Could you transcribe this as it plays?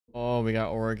Oh, we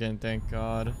got Oregon. Thank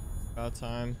God. About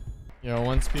time. Yo,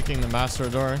 one speaking the master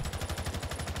door.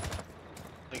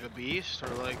 Like a beast, or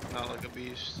like not like a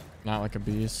beast? Not like a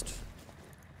beast.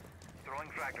 Throwing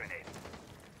frag grenade.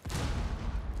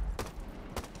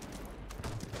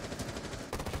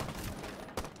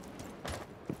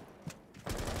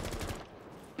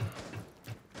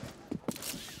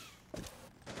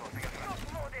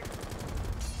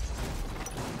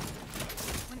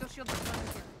 Window shield is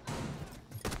under here.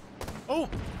 Oh!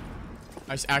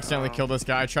 I just accidentally killed this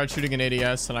guy. I tried shooting an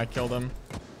ADS and I killed him.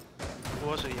 Who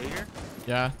was it, Jaeger?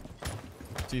 Yeah.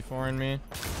 C4 in me.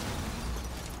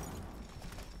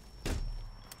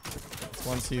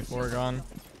 One C4 gone.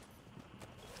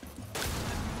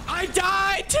 I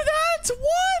died to that!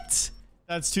 What?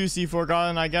 That's 2 C4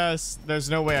 gone, I guess. There's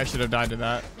no way I should have died to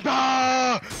that.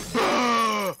 I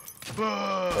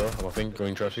think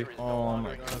going trashy. Oh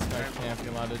my God, this guy can't be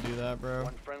allowed to do that, bro.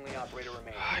 One friendly operator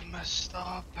remaining. I messed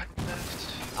up. I messed.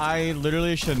 I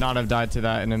literally should not have died to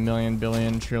that in a million,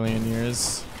 billion, trillion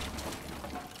years.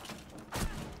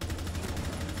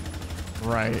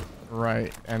 Right,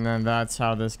 right. And then that's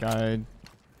how this guy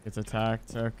gets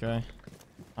attacked. Okay.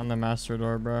 On the master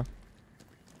door, bro.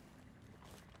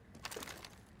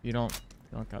 You don't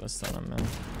gotta stun him, man.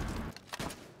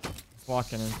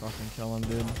 Walk in and fucking kill him,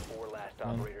 dude. 4 last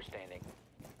operator standing.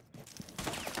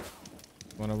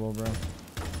 Winnable, bro.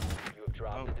 You have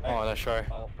dropped. Oh, that's right.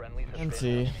 All friendlies have been And see.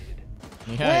 eliminated.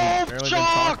 Yeah, Whoa, you barely been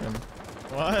Shawk! talking.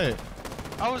 What?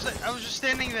 I was just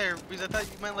standing there because I thought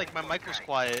you meant like my mic was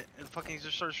quiet and fucking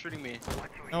just started shooting me.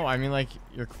 No, I mean like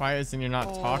you're quiet and you're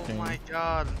not talking. Oh my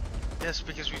God. Yes,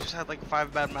 because we just had like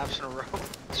 5 bad maps in a row.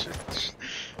 Shit's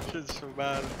so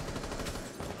bad.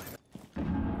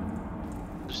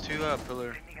 There's 2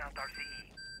 pillar. Sending out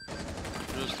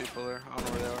RCE. There's 2 pillar. I don't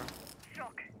know where they are.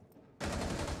 Shawk.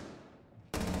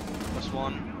 That's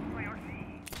 1. My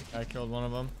RCE. I killed one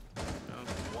of them.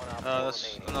 One op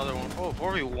That's remaining. another one. Oh,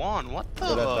 4v1. What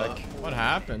Good the? attack. What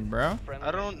happened, bro? Friendly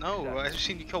I don't know. mission I just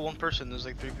seen you kill 1 person. There's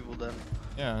like 3 people dead.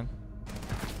 Yeah.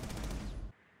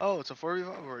 Oh, it's a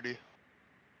 4v5 already.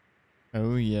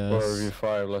 Oh yes.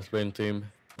 4v5, let's win team.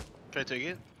 Can I take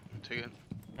it? Take it.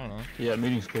 I don't know. Yeah,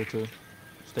 meeting's clear too.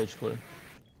 Stage clear.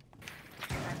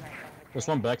 There's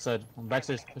one backside. One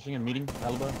backside pushing in meeting.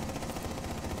 Alibi.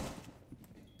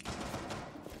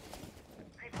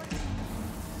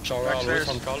 Shower all the way Backstairs.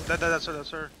 from call. That's her.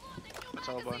 That's her. That's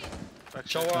Alibi.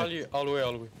 Shower Backstairs. all the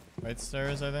way. Right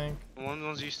stairs, I think.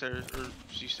 One Z stairs or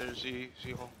Z stairs. Z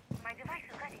hole. My device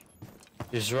is ready.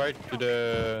 He's right to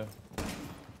the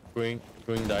going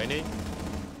dining.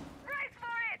 Rise for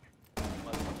it!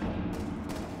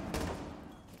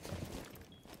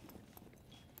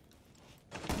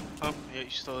 Oh, yeah,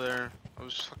 he's still there. I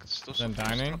was fucking still. Then Sophia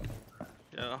dining. stunned.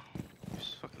 Yeah.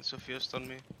 He's fucking Sophia stunned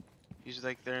me. He's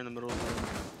like there in the middle of the room.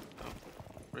 Oh,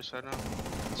 right side now.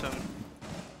 It's him.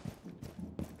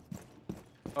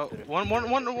 Oh, one in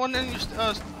your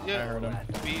yeah. I heard him.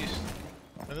 Beast.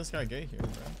 How did this guy get here, bro?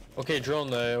 Okay, drone,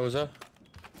 Oza.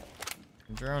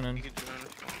 I'm droning. You can do it.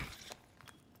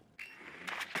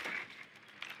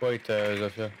 Wait,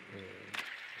 Zafia.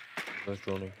 That's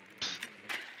droning.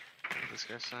 What this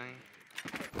guy's saying.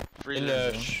 In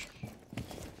Freezing.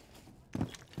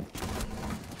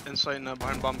 Inside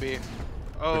behind bomb B.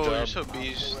 Oh, Good you're job. so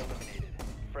beast. Eliminated.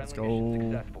 Let's Friendly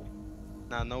mission go. successful.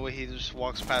 Nah, no way he just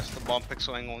walks past the bomb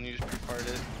pixel angle and you just pre-fired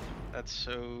it. That's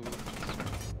so...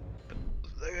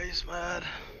 That guy's mad.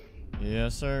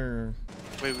 Yes, sir.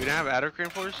 Wait, we didn't have adder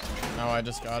reinforced? No, I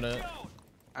just got it.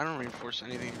 I don't reinforce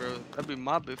anything, bro. That'd be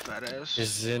my big fat ass.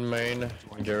 He's in main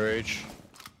garage.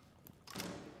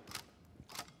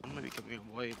 I'm gonna be coming up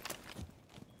white.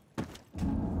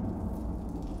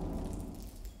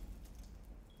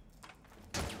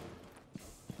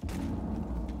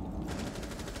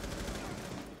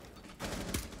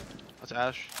 That's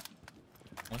Ash.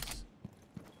 Nice.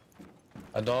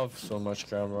 I don't have so much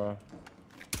camera.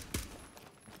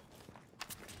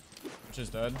 Which is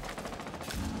dead.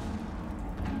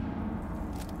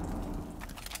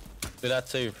 Dude,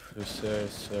 that's safe.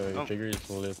 His Oh. trigger is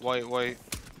lit. White.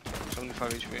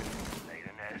 75 HP.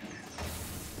 Later nest.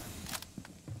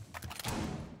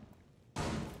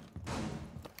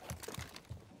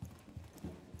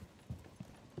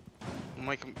 I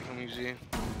might become easy.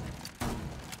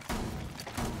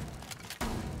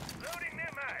 Loading near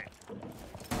mine.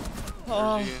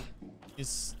 Oh. Easy.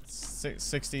 He's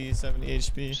 60, 70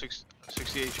 HP. 60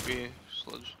 HP.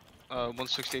 Sludge.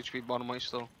 160 HP bottom right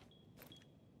still.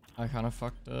 I kind of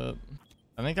fucked up.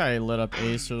 I think I lit up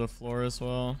Ace to the floor as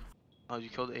well. Oh, you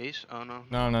killed Ace? Oh no.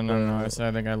 No. I said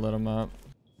I think I lit him up.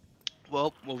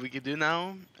 Well, what we could do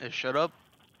now is shut up,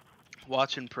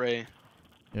 Watch and pray.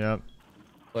 Yep.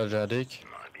 Legendary.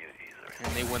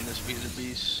 And they win this beat of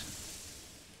beast.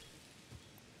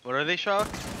 What are they, Shawk?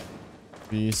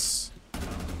 Beast.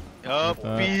 Yup,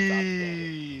 that.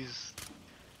 bees.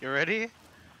 You ready?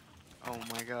 Oh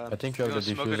my god. I think you have the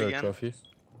gonna smoke it diffuser again? trophy.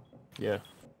 Yeah.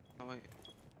 Oh, wait.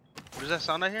 What does that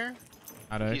sound I hear?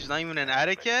 Attic. He's not even an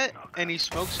addict yet, and he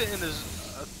smokes it in his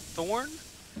thorn?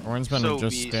 Oran's been So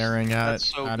just beast. staring at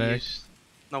That's so Attic. beast.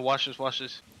 No, watch this, watch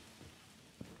this.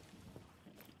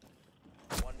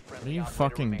 What are you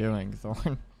fucking doing,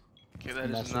 Thorn? Okay, that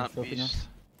is Massive not filthiness. beast.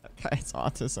 That guy's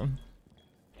autism.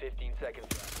 15 seconds.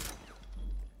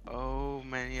 Oh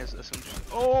man, he has SMG.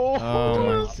 Oh, Oh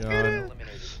my let's get God. it.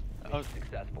 Eliminated. Oh,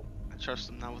 Successful. I trust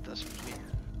him now with SMG.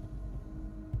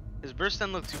 His burst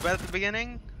didn't look too bad at the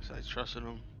beginning, so I trusted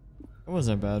him. It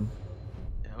wasn't bad.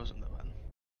 Yeah, it wasn't that bad.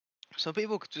 Some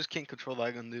people just can't control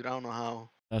that gun, dude. I don't know how.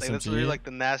 Like, that's SMG. literally like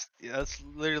the nasty. That's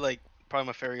literally like probably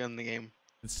my favorite gun in the game.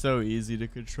 It's so easy to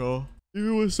control.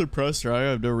 Even with suppressor, I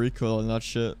have no recoil on that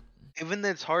shit. Even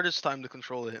its hardest time to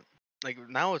control it. Like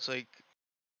now, it's like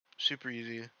super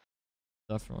easy.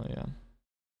 Definitely, yeah.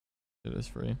 It is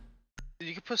free.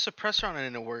 You can put suppressor on it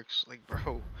and it works. Like,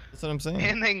 bro. That's what I'm saying.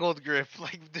 And angled grip.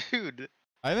 Like, dude.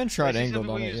 I haven't tried Like, angled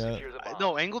on it specifically yet. Secure the bomb.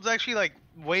 No, angled's actually like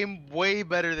way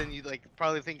better than you like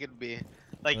probably think it'd be.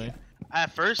 Like Really?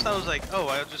 at first I was like, oh,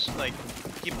 I'll just like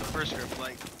keep the first grip.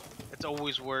 Like it's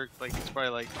always worked. Like it's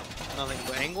probably like nothing.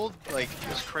 But angled, like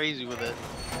it's crazy with it.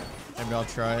 Maybe I'll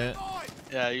try it.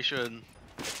 Yeah, you should.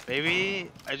 Maybe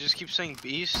I just keep saying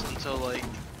beast until like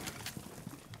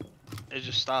it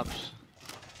just stops.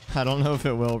 I don't know if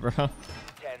it will, bro. 10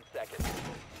 seconds.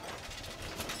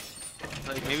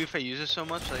 Like maybe if I use it so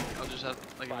much, like I'll just have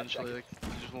like eventually like I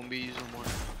just won't be using more.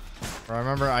 Bro, I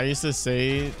remember I used to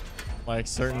say like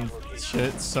certain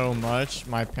shit so much,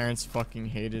 my parents fucking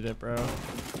hated it, bro.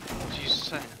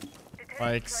 Jesus.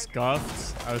 Like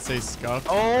scuffed. I would say scuffed.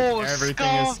 Oh,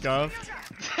 Everything is scuffed.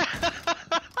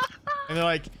 And they're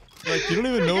like, you don't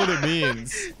even know what it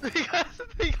means.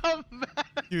 they got mad.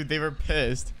 Dude, they were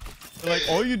pissed. They're like,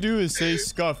 all you do is say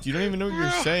scuffed. You don't even know what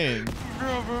you're saying.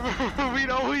 Bro, we'd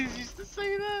always used to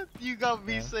say that. You got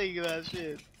me Yeah. saying that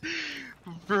shit.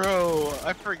 Bro,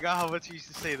 I forgot how much you used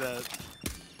to say that.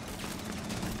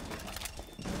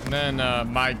 And then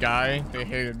my guy, they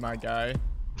hated my guy.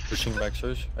 Pushing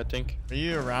backstairs, I think. Are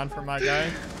you around for my guy?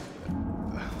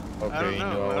 Okay, I don't you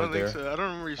know. know I don't there. think so. I don't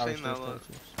remember you saying that a lot.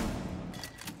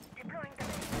 Deploying the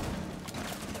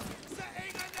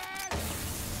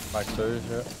Backstairs,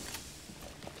 yeah.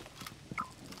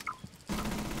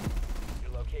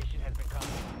 Your location has been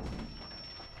compromised.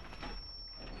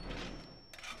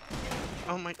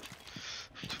 Oh my.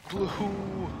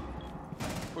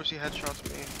 Of course he headshots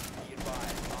me. Be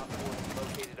advised, Op 4 has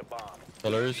located a bomb.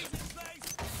 Colors.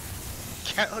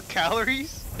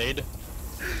 Calories? Nade.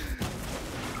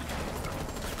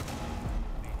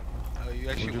 Oh, you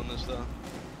actually won this though.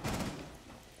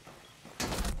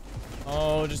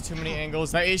 Oh, just too many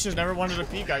angles. That ace just never wanted to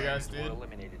peek, I guess, dude.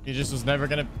 Eliminated. He just was never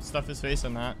gonna stuff his face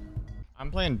in that.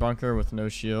 I'm playing bunker with no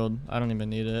shield. I don't even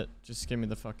need it. Just give me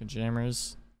the fucking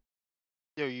jammers.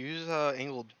 Yo, use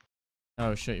angled.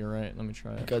 Oh shit, you're right. Let me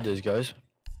try it. Got this, guys.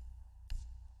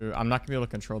 Dude, I'm not gonna be able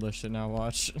to control this shit now.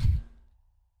 Watch.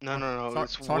 No. Talk-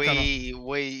 It's talk on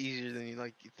way easier than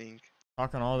you think,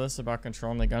 Talking all this about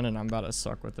controlling the gun, and I'm about to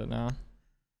suck with it now,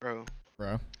 bro.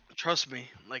 bro. Trust me.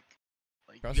 Like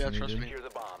Trust you gotta me, trust dude. me. Secure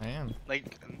the bomb. I am.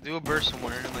 Like, do a burst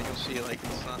somewhere and like you'll see like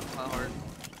it's not hard.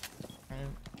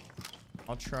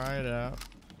 I'll try it out.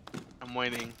 I'm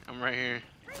waiting. I'm right here.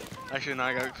 Actually, no,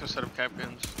 I got a set of cap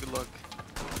guns. Good luck.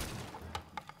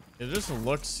 It just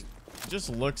looks. It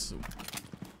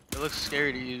looks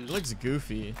scary to use. It looks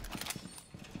goofy.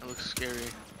 It looks scary.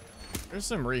 There's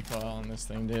some recoil on this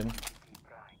thing, dude.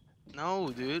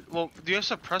 No, dude. Well, do you have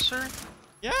suppressor?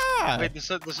 Yeah. Wait, does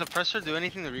the suppressor do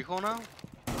anything to recoil now?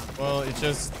 Well, it's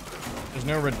just there's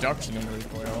no reduction in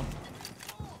recoil.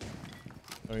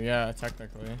 So yeah,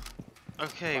 technically.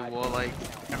 Okay, well, like,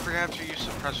 I forgot to use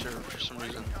suppressor for some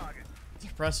reason.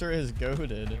 Suppressor is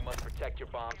goated. You must protect your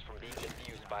bombs from being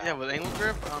defused by Yeah, with angle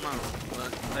grip, I don't know.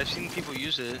 But I've seen people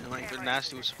use it, and like they're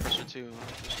nasty with suppressor too.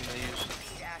 I've seen they use.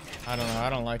 I don't know. I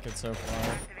don't like it so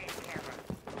far.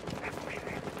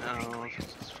 I don't know.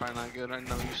 It's probably not good. I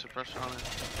never use suppressor on it.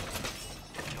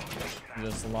 You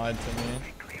just lied to me.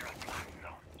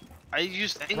 I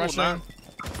used angle, Suppressor. not.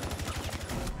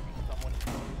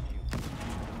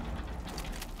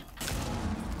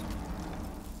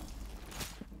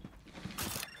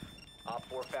 Op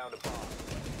 4 found a bomb.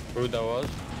 Who that was?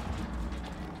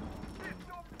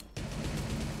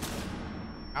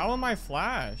 How am I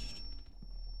flashed?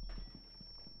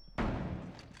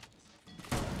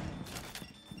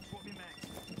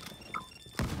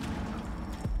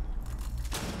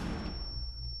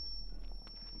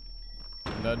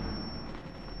 I'm dead.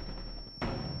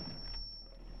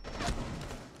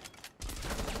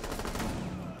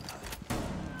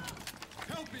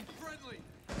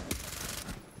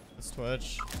 It's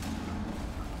Twitch.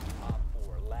 Op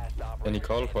 4, last operator Any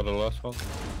call for the last one?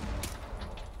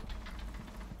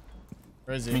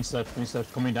 Where is he? Green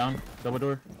stuff coming down. Double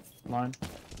door. Line.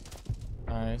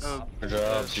 Nice. Oh, Good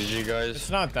job, GG guys. It's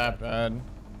not that bad.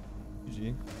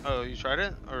 GG. oh, you tried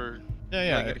it? Or Yeah, did I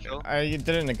yeah. get a kill? I did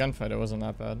it in a gunfight. It wasn't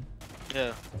that bad.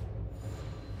 Yeah.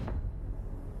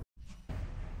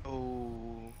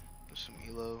 Oh, there's some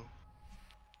elo.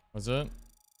 Was it?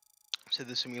 Said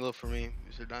there's some elo for me.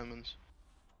 These are diamonds.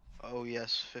 Oh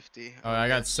yes, 50. Oh, I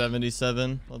got yes.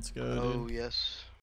 77. Let's go, Oh dude. yes.